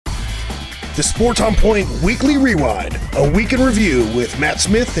The Sports on Point Weekly Rewind, a week in review with Matt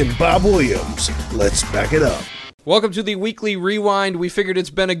Smith and Bob Williams. Let's back it up. Welcome to the Weekly Rewind. We figured it's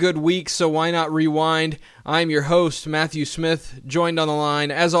been a good week, so why not rewind? I'm your host, Matthew Smith, joined on the line,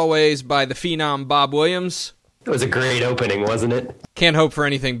 as always, by the phenom Bob Williams. It was a great opening, wasn't it? Can't hope for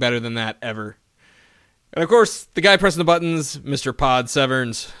anything better than that, ever. And of course, the guy pressing the buttons, Mr. Pod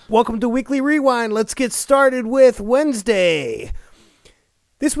Severns. Welcome to Weekly Rewind. Let's get started with Wednesday.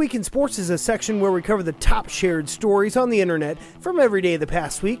 This Week in Sports is a section where we cover the top shared stories on the internet from every day of the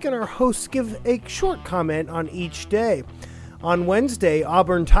past week, and our hosts give a short comment on each day. On Wednesday,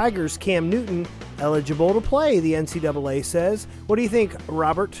 Auburn Tigers Cam Newton eligible to play, the NCAA says. What do you think,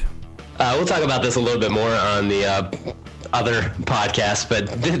 Robert? We'll talk about this a little bit more on the other podcast, but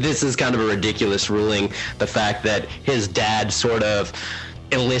this is kind of a ridiculous ruling. The fact that his dad sort of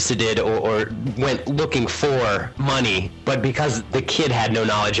elicited or went looking for money, but because the kid had no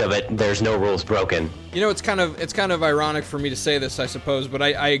knowledge of it, there's no rules broken. You know, it's kind of ironic for me to say this, I suppose, but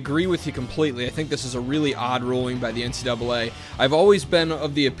I agree with you completely. I think this is a really odd ruling by the NCAA. I've always been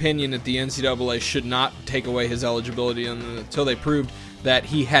of the opinion that the NCAA should not take away his eligibility until they proved that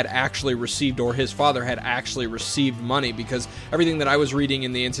he had actually received, or his father had actually received money, because everything that I was reading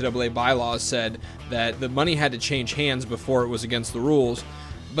in the NCAA bylaws said that the money had to change hands before it was against the rules.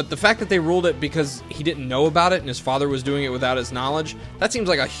 But the fact that they ruled it because he didn't know about it and his father was doing it without his knowledge, that seems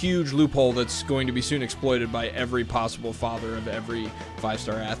like a huge loophole that's going to be soon exploited by every possible father of every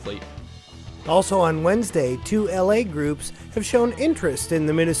five-star athlete. Also on Wednesday, two LA groups have shown interest in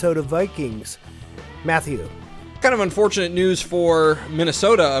the Minnesota Vikings. Matthew. Kind of unfortunate news for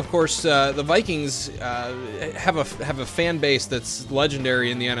Minnesota. Of course, the Vikings have a fan base that's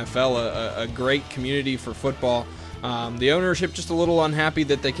legendary in the NFL, a great community for football. The ownership just a little unhappy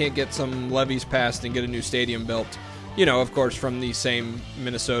that they can't get some levies passed and get a new stadium built. You know, of course, from the same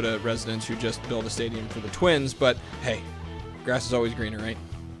Minnesota residents who just built a stadium for the Twins. But hey, grass is always greener, right?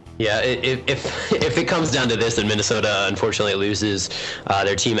 Yeah, if it comes down to this and Minnesota unfortunately loses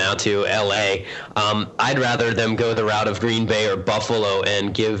their team out to LA, I'd rather them go the route of Green Bay or Buffalo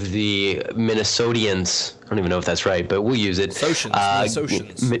and give the Minnesotians, I don't even know if that's right, but we'll use it.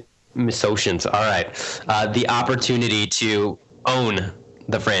 Minnesotans, all right. The opportunity to own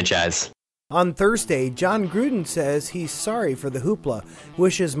the franchise. On Thursday, John Gruden says he's sorry for the hoopla,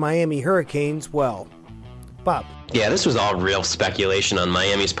 wishes Miami Hurricanes well. Bob. Yeah, this was all real speculation on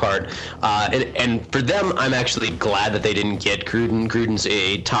Miami's part. And for them, I'm actually glad that they didn't get Gruden. Gruden's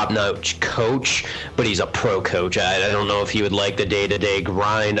a top-notch coach, but he's a pro coach. I don't know if he would like the day-to-day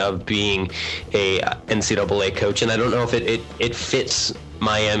grind of being a NCAA coach, and I don't know if it fits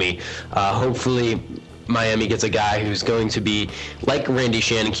Miami. Hopefully Miami gets a guy who's going to be like Randy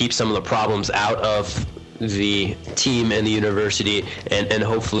Shannon, keep some of the problems out of the team and the university, and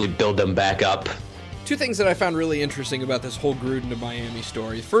hopefully build them back up. Two things that I found really interesting about this whole Gruden to Miami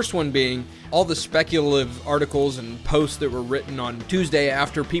story. The first one being all the speculative articles and posts that were written on Tuesday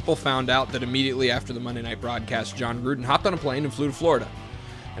after people found out that immediately after the Monday night broadcast, John Gruden hopped on a plane and flew to Florida.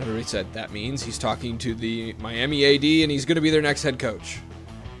 And everybody said that means he's talking to the Miami AD and he's going to be their next head coach.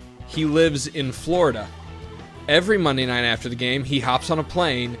 He lives in Florida. Every Monday night after the game, he hops on a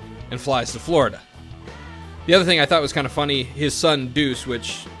plane and flies to Florida. The other thing I thought was kind of funny, his son Deuce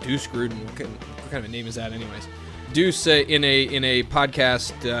Gruden, what kind of a name is that anyways? Deuce, in a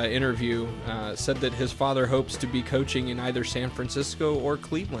podcast interview, said that his father hopes to be coaching in either San Francisco or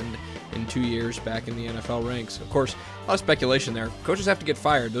Cleveland in 2 years back in the NFL ranks. Of course, a lot of speculation there. Coaches have to get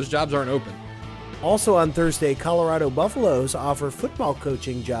fired. Those jobs aren't open. Also on Thursday, Colorado Buffaloes offer football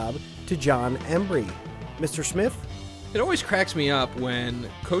coaching job to John Embry. Mr. Smith? It always cracks me up when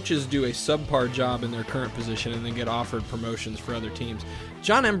coaches do a subpar job in their current position and then get offered promotions for other teams.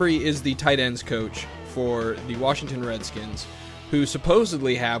 John Embry is the tight ends coach for the Washington Redskins, who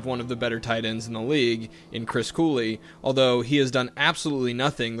supposedly have one of the better tight ends in the league in Chris Cooley, although he has done absolutely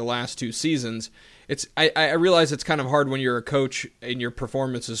nothing the last 2 seasons. I realize it's kind of hard when you're a coach and your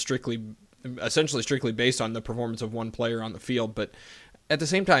performance is essentially strictly based on the performance of one player on the field, but at the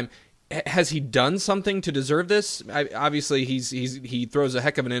same time, has he done something to deserve this? Obviously, he throws a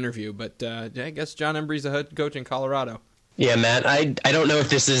heck of an interview, but I guess John Embry's the head coach in Colorado. Yeah, Matt, I don't know if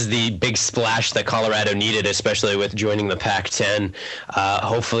this is the big splash that Colorado needed, especially with joining the Pac-10.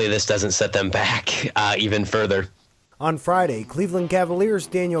 Hopefully this doesn't set them back even further. On Friday, Cleveland Cavaliers'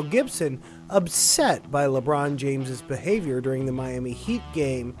 Daniel Gibson upset by LeBron James's behavior during the Miami Heat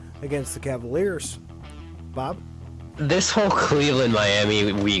game against the Cavaliers. Bob? This whole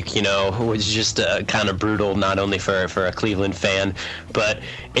Cleveland-Miami week, was just kind of brutal, not only for a Cleveland fan, but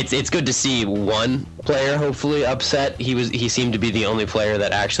it's good to see one player hopefully upset. He seemed to be the only player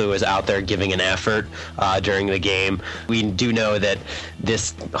that actually was out there giving an effort during the game. We do know that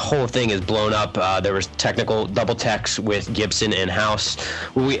this whole thing is blown up. There was technical double techs with Gibson and House.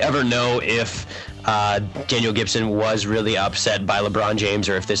 Will we ever know if Daniel Gibson was really upset by LeBron James,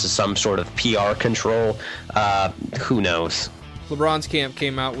 or if this is some sort of PR control? Who knows? LeBron's camp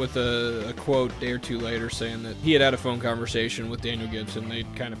came out with a quote a day or two later saying that he had a phone conversation with Daniel Gibson.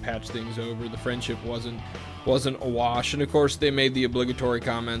 They'd kind of patched things over. The friendship wasn't awash. And of course, they made the obligatory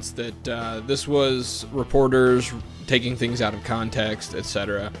comments that this was reporters taking things out of context,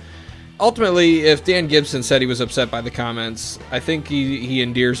 etc. Ultimately, if Dan Gibson said he was upset by the comments, I think he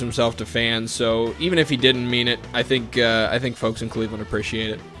endears himself to fans. So even if he didn't mean it, I think folks in Cleveland appreciate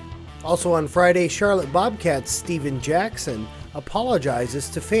it. Also on Friday, Charlotte Bobcats' Steven Jackson apologizes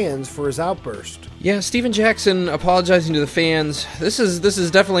to fans for his outburst. Yeah, Steven Jackson apologizing to the fans. This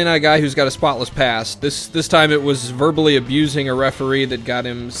is definitely not a guy who's got a spotless past. This time it was verbally abusing a referee that got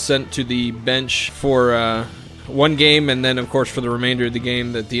him sent to the bench for one game, and then of course for the remainder of the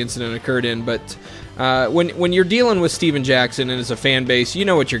game that the incident occurred in. But when you're dealing with Steven Jackson and as a fan base, you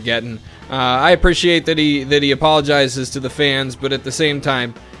know what you're getting. I appreciate that he apologizes to the fans, but at the same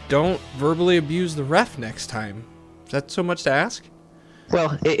time, don't verbally abuse the ref next time. Is that so much to ask?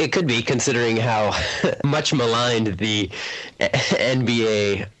 Well, it could be, considering how much maligned the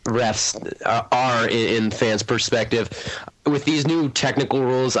NBA refs are in fans' perspective. With these new technical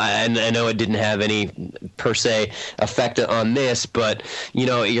rules, I know it didn't have any, per se, effect on this, but,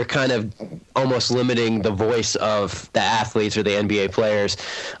 you're kind of almost limiting the voice of the athletes or the NBA players.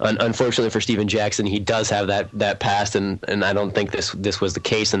 Unfortunately for Steven Jackson, he does have that past, and I don't think this was the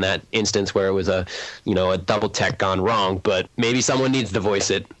case in that instance where it was a double tech gone wrong, but maybe someone needs to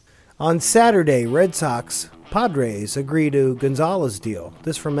voice it. On Saturday, Red Sox Padres agree to Gonzalez deal.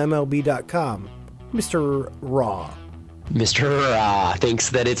 This from MLB.com. Mr. Raw. Mr. Ra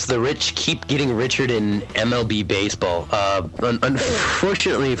thinks that it's the rich keep getting richer in MLB baseball.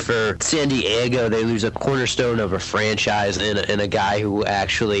 Unfortunately for San Diego, they lose a cornerstone of a franchise and a guy who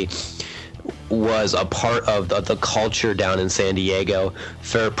actually was a part of the culture down in San Diego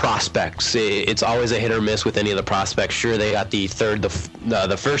for prospects. It's always a hit or miss with any of the prospects. Sure, they got the third, the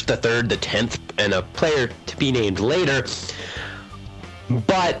first, the third, the 10th, and a player to be named later.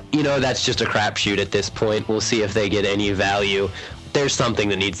 But, that's just a crapshoot at this point. We'll see if they get any value. There's something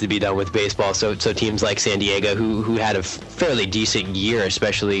that needs to be done with baseball. So teams like San Diego, who had a fairly decent year,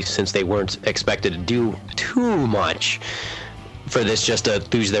 especially since they weren't expected to do too much for this just to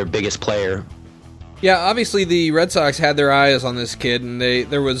lose their biggest player. Yeah, obviously the Red Sox had their eyes on this kid, and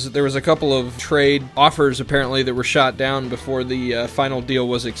there was a couple of trade offers apparently that were shot down before the final deal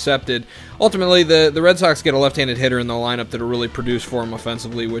was accepted. Ultimately, the Red Sox get a left-handed hitter in the lineup that'll really produce for them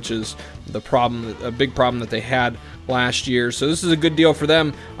offensively, which is a big problem that they had last year. So this is a good deal for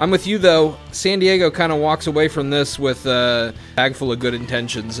them. I'm with you though. San Diego kind of walks away from this with a bag full of good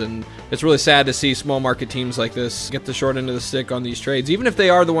intentions, and it's really sad to see small market teams like this get the short end of the stick on these trades. Even if they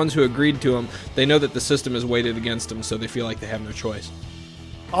are the ones who agreed to them, they know that the system is weighted against them, so they feel like they have no choice.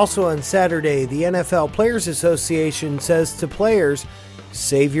 Also on Saturday, the NFL Players Association says to players,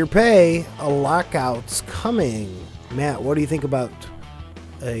 save your pay, a lockout's coming. Matt, what do you think about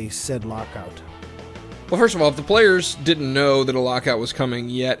a said lockout? Well, first of all, if the players didn't know that a lockout was coming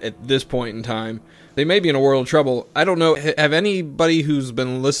yet at this point in time, they may be in a world of trouble. I don't know. Have anybody who's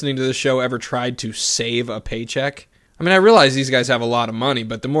been listening to this show ever tried to save a paycheck? I mean, I realize these guys have a lot of money,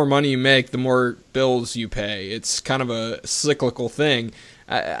 but the more money you make, the more bills you pay. It's kind of a cyclical thing.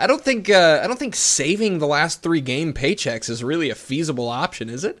 I don't think saving the last 3 game paychecks is really a feasible option,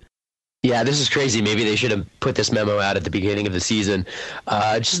 is it? Yeah, this is crazy. Maybe they should have put this memo out at the beginning of the season.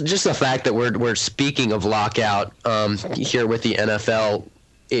 Just the fact that we're speaking of lockout here with the NFL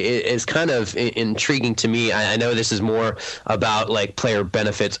is kind of intriguing to me. I know this is more about like player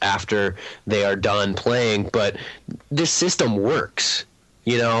benefits after they are done playing, but this system works.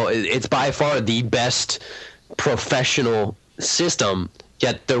 It's by far the best professional system.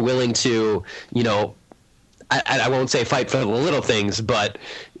 Yet they're willing to, I won't say fight for the little things, but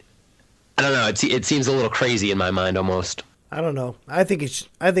I don't know. It seems a little crazy in my mind almost. I don't know. I think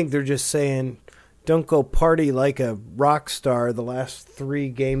they're just saying, don't go party like a rock star the last 3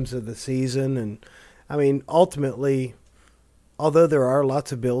 games of the season. And I mean, ultimately, although there are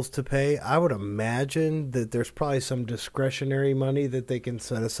lots of bills to pay, I would imagine that there's probably some discretionary money that they can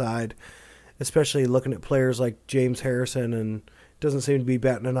set aside, especially looking at players like James Harrison, and doesn't seem to be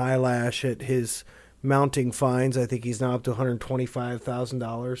batting an eyelash at his mounting fines. I think he's now up to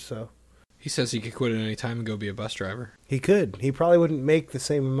 $125,000. So He says he could quit at any time and go be a bus driver. he could. He probably wouldn't make the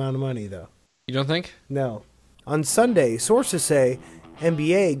same amount of money, though. You don't think? No. On Sunday, sources say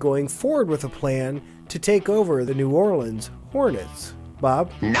NBA going forward with a plan to take over the New Orleans Hornets.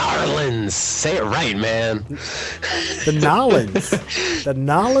 Bob? Narlands. Say it right, man. The Nolans. The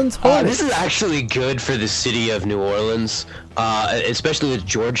Nolans Hornets. This is actually good for the city of New Orleans, especially with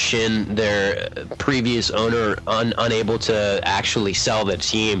George Shinn, their previous owner, unable to actually sell the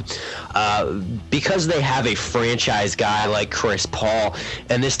team. Because they have a franchise guy like Chris Paul,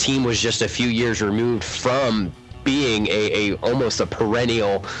 and this team was just a few years removed from being a almost a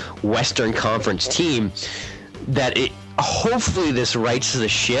perennial Western Conference team, that hopefully this rights the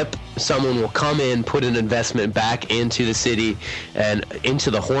ship. Someone will come in, put an investment back into the city and into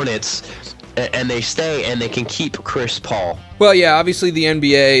the Hornets, and they stay and they can keep Chris Paul. Well, yeah, obviously the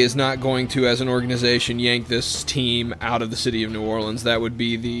NBA is not going to, as an organization, yank this team out of the city of New Orleans. That would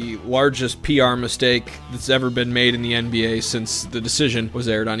be the largest PR mistake that's ever been made in the NBA since the decision was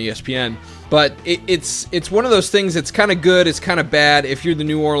aired on ESPN. But it's one of those things that's kind of good, it's kind of bad. If you're the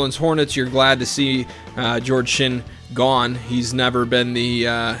New Orleans Hornets, you're glad to see George Shinn gone. He's never been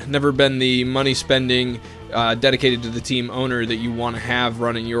the money spending, dedicated to the team owner that you want to have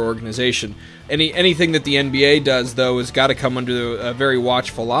running your organization. Anything that the NBA does, though, has got to come under a very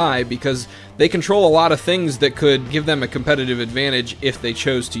watchful eye, because they control a lot of things that could give them a competitive advantage if they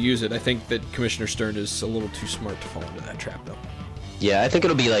chose to use it. I think that Commissioner Stern is a little too smart to fall into that trap, though. Yeah, I think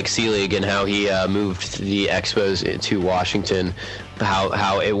it'll be like Selig and how he moved the Expos to Washington,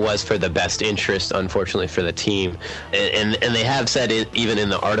 how it was for the best interest, unfortunately, for the team. And they have said it even in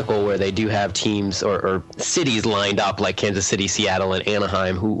the article where they do have teams or cities lined up like Kansas City, Seattle, and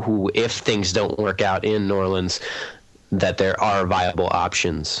Anaheim, who if things don't work out in New Orleans, that there are viable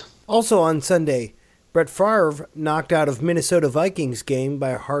options. Also on Sunday, Brett Favre knocked out of Minnesota Vikings game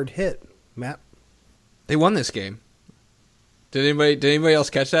by a hard hit. Matt? They won this game. Did anybody else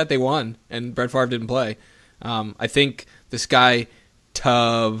catch that? They won, and Brett Favre didn't play. I think this guy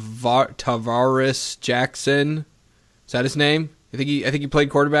Tavares Jackson, is that his name? I think he played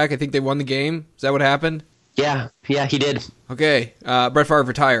quarterback. I think they won the game. Is that what happened? Yeah, he did. Okay, Brett Favre,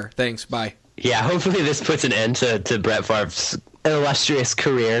 retire. Thanks. Bye. Yeah, hopefully this puts an end to Brett Favre's illustrious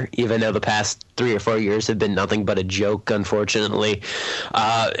career, even though the past 3 or 4 years have been nothing but a joke, unfortunately,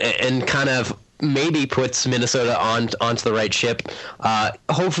 and kind of maybe puts Minnesota onto the right ship.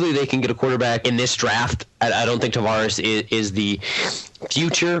 Hopefully they can get a quarterback in this draft. I don't think Tavares is the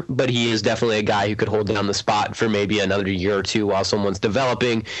future, but he is definitely a guy who could hold down the spot for maybe another year or two while someone's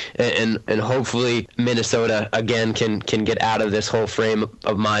developing, and hopefully Minnesota again can get out of this whole frame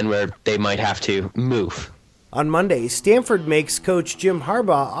of mind where they might have to move. On Monday, Stanford makes coach Jim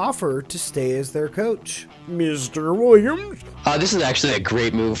Harbaugh offer to stay as their coach. Mr. Williams? This is actually a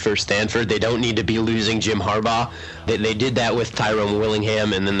great move for Stanford. They don't need to be losing Jim Harbaugh. They did that with Tyrone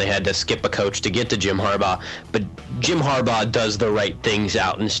Willingham, and then they had to skip a coach to get to Jim Harbaugh. But Jim Harbaugh does the right things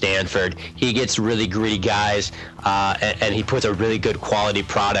out in Stanford. He gets really gritty guys, and he puts a really good quality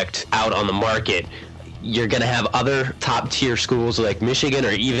product out on the market. You're going to have other top-tier schools like Michigan or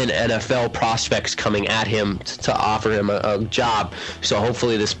even NFL prospects coming at him to offer him a job. So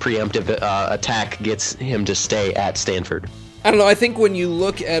hopefully this preemptive attack gets him to stay at Stanford. I don't know. I think when you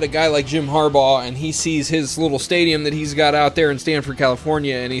look at a guy like Jim Harbaugh and he sees his little stadium that he's got out there in Stanford,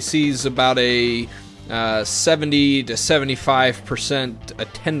 California, and he sees about a 70 to 75%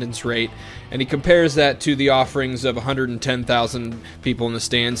 attendance rate, and he compares that to the offerings of 110,000 people in the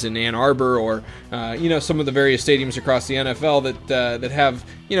stands in Ann Arbor, or some of the various stadiums across the NFL that have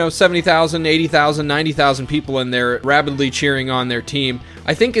 70,000, 80,000, 90,000 people in there rabidly cheering on their team.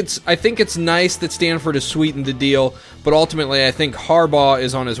 I think it's nice that Stanford has sweetened the deal, but ultimately I think Harbaugh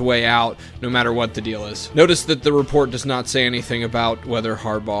is on his way out no matter what the deal is. Notice that the report does not say anything about whether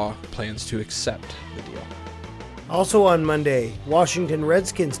Harbaugh plans to accept the deal. Also on Monday, Washington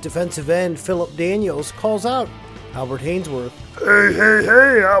Redskins defensive end Philip Daniels calls out Albert Haynesworth.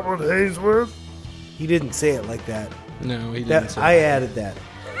 Hey, Albert Haynesworth. He didn't say it like that. No, he didn't say I that. added that.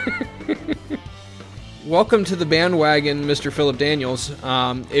 Welcome to the bandwagon, Mr. Philip Daniels.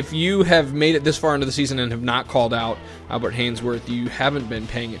 If you have made it this far into the season and have not called out Albert Haynesworth, you haven't been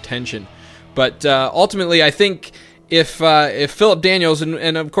paying attention. But ultimately, I think if Philip Daniels,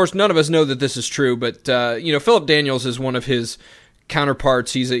 and of course none of us know that this is true, but Philip Daniels is one of his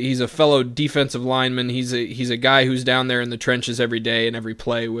counterparts. He's a fellow defensive lineman. He's a guy who's down there in the trenches every day and every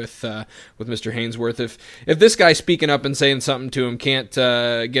play with Mr. Haynesworth. If this guy speaking up and saying something to him can't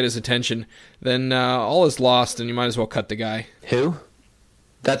get his attention, then all is lost, and you might as well cut the guy. Who?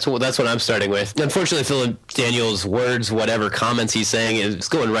 That's what I'm starting with. Unfortunately, Philip Daniels' words, whatever comments he's saying, is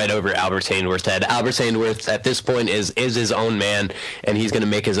going right over Albert Sandworth's head. Albert Sandworth, at this point, is his own man, and he's going to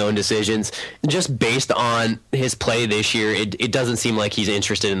make his own decisions. Just based on his play this year, it doesn't seem like he's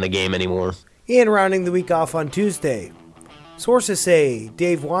interested in the game anymore. And rounding the week off on Tuesday, sources say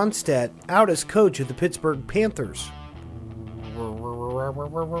Dave Wannstedt out as coach of the Pittsburgh Panthers.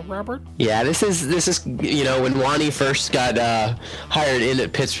 Robert? Yeah, this is when Wani first got hired in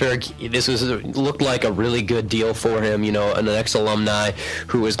at Pittsburgh, looked like a really good deal for him. An ex-alumni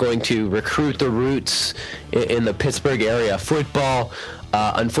who was going to recruit the roots in the Pittsburgh area of football.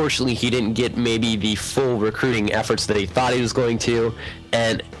 Unfortunately, he didn't get maybe the full recruiting efforts that he thought he was going to,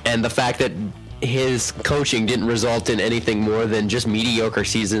 and the fact that his coaching didn't result in anything more than just mediocre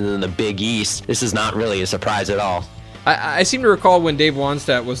seasons in the Big East. This is not really a surprise at all. I seem to recall when Dave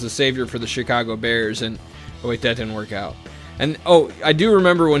Wannstedt was the savior for the Chicago Bears, and that didn't work out. And I do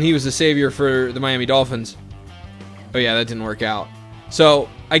remember when he was the savior for the Miami Dolphins. Oh yeah, that didn't work out. So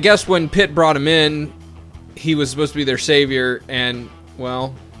I guess when Pitt brought him in, he was supposed to be their savior, and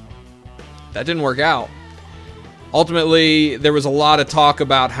well, that didn't work out. Ultimately, there was a lot of talk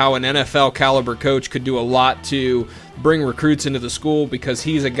about how an NFL caliber coach could do a lot to bring recruits into the school because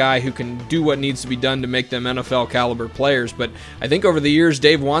he's a guy who can do what needs to be done to make them NFL caliber players. But I think over the years,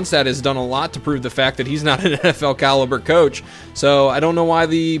 Dave Wannstedt has done a lot to prove the fact that he's not an NFL caliber coach. So I don't know why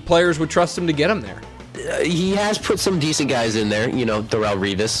the players would trust him to get him there. He has put some decent guys in there, Darrelle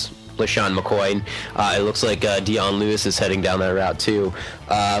Revis, LaShawn McCoy. It looks like Deion Lewis is heading down that route too.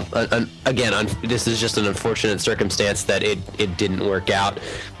 This is just an unfortunate circumstance that it didn't work out,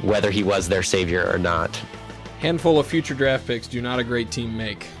 whether he was their savior or not. Handful of future draft picks do not a great team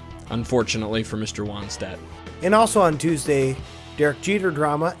make, unfortunately for Mr. Wannstedt. And also on Tuesday, Derek Jeter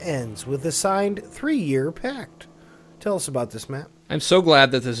drama ends with a signed 3-year pact. Tell us about this, Matt. I'm so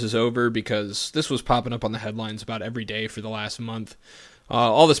glad that this is over because this was popping up on the headlines about every day for the last month.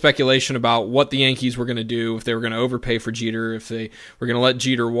 All the speculation about what the Yankees were going to do, if they were going to overpay for Jeter, if they were going to let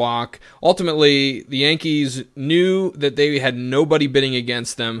Jeter walk. Ultimately, the Yankees knew that they had nobody bidding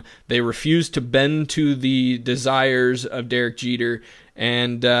against them. They refused to bend to the desires of Derek Jeter,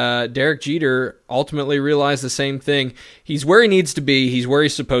 and Derek Jeter ultimately realized the same thing. He's where he needs to be. He's where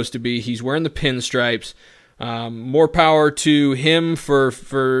he's supposed to be. He's wearing the pinstripes. More power to him for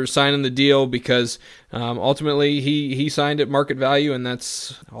signing the deal because ultimately he signed at market value, and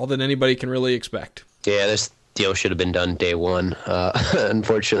that's all that anybody can really expect. Yeah, this deal should have been done day one.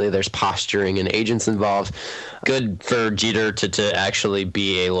 Unfortunately, there's posturing and agents involved. Good for Jeter to actually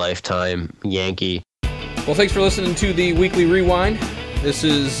be a lifetime Yankee. Well, thanks for listening to the Weekly Rewind. This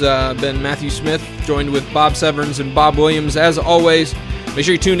has been Matthew Smith, joined with Bob Severns and Bob Williams. As always, make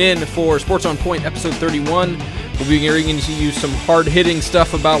sure you tune in for Sports on Point, episode 31. We'll be bringing to you some hard-hitting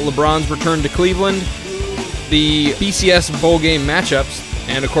stuff about LeBron's return to Cleveland, the BCS bowl game matchups,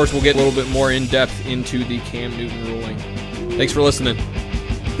 and, of course, we'll get a little bit more in-depth into the Cam Newton ruling. Thanks for listening.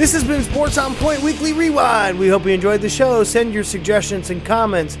 This has been Sports on Point Weekly Rewind. We hope you enjoyed the show. Send your suggestions and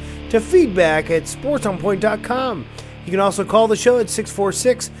comments to feedback@sportsonpoint.com. You can also call the show at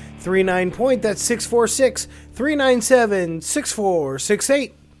 646-39-POINT. That's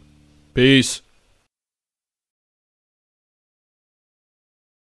 646-397-6468. Peace.